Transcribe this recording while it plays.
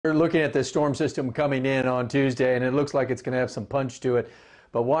We're looking at this storm system coming in on Tuesday, and it looks like it's going to have some punch to it.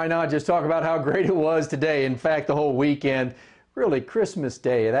 But why not just talk about how great it was today? In fact, the whole weekend, really Christmas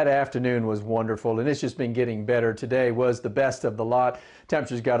Day, that afternoon was wonderful, and it's just been getting better. Today was the best of the lot.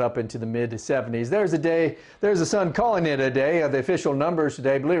 Temperatures got up into the mid-70s. There's the sun calling it a day. The official numbers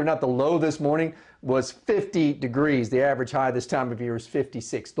today, believe it or not, the low this morning was 50 degrees. The average high this time of year is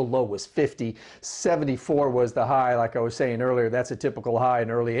 56. The low was 50. 74 was the high. Like I was saying earlier, that's a typical high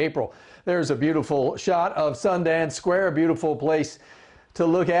in early April. There's a beautiful shot of Sundance Square, a beautiful place to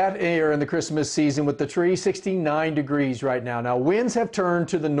look at here in the Christmas season with the tree. 69 degrees right now. Now, winds have turned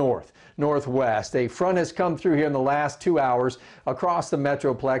to the northwest. A front has come through here in the last 2 hours across the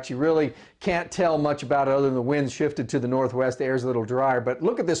Metroplex. You really can't tell much about it other than the winds shifted to the northwest. The air's a little drier, but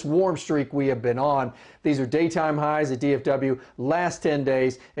look at this warm streak we have been on. These are daytime highs at DFW last 10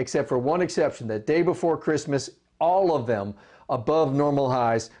 days, except for one exception. The day before Christmas, all of them above normal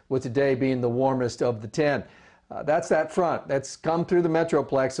highs, with today being the warmest of the 10. That's that front that's come through the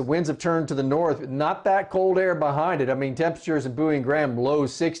Metroplex. The winds have turned to the north. Not that cold air behind it. I mean, temperatures in Bowie and Graham, low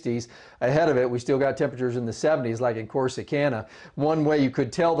 60s. Ahead of it, we still got temperatures in the 70s, like in Corsicana. One way you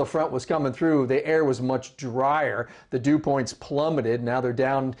could tell the front was coming through, the air was much drier. The dew points plummeted. Now they're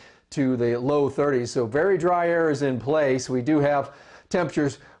down to the low 30s. So very dry air is in place. We do have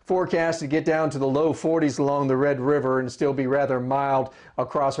temperatures forecast to get down to the low 40s along the Red River and still be rather mild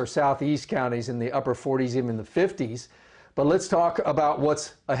across our southeast counties, in the upper 40s, even the 50s. But let's talk about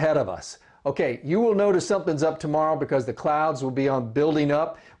what's ahead of us. Okay, you will notice something's up tomorrow because the clouds will be on building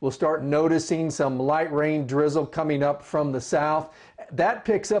up. We'll start noticing some light rain drizzle coming up from the south. That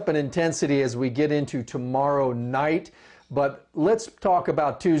picks up in intensity as we get into tomorrow night. But let's talk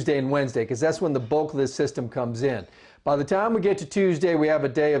about Tuesday and Wednesday, because that's when the bulk of this system comes in. By the time we get to Tuesday, we have a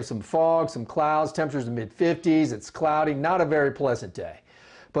day of some fog, some clouds, temperatures in the mid-50s. It's cloudy, not a very pleasant day.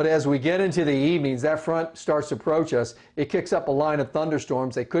 But as we get into the evenings, that front starts to approach us. It kicks up a line of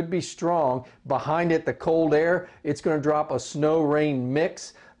thunderstorms. They could be strong. Behind it, the cold air. It's going to drop a snow-rain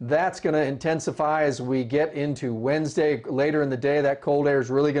mix. That's going to intensify as we get into Wednesday. Later in the day, that cold air is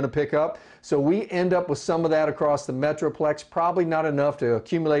really going to pick up. So we end up with some of that across the Metroplex. Probably not enough to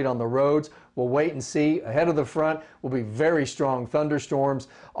accumulate on the roads. We'll wait and see. Ahead of the front will be very strong thunderstorms.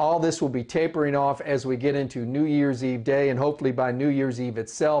 All this will be tapering off as we get into New Year's Eve day, and hopefully by New Year's Eve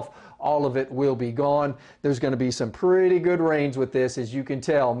itself, all of it will be gone. There's going to be some pretty good rains with this, as you can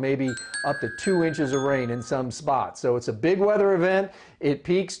tell, maybe up to 2 inches of rain in some spots. So it's a big weather event. It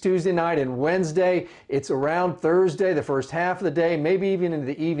peaks Tuesday night and Wednesday. It's around Thursday, the first half of the day, maybe even into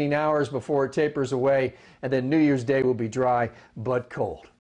the evening hours before it tapers away. And then New Year's Day will be dry but cold.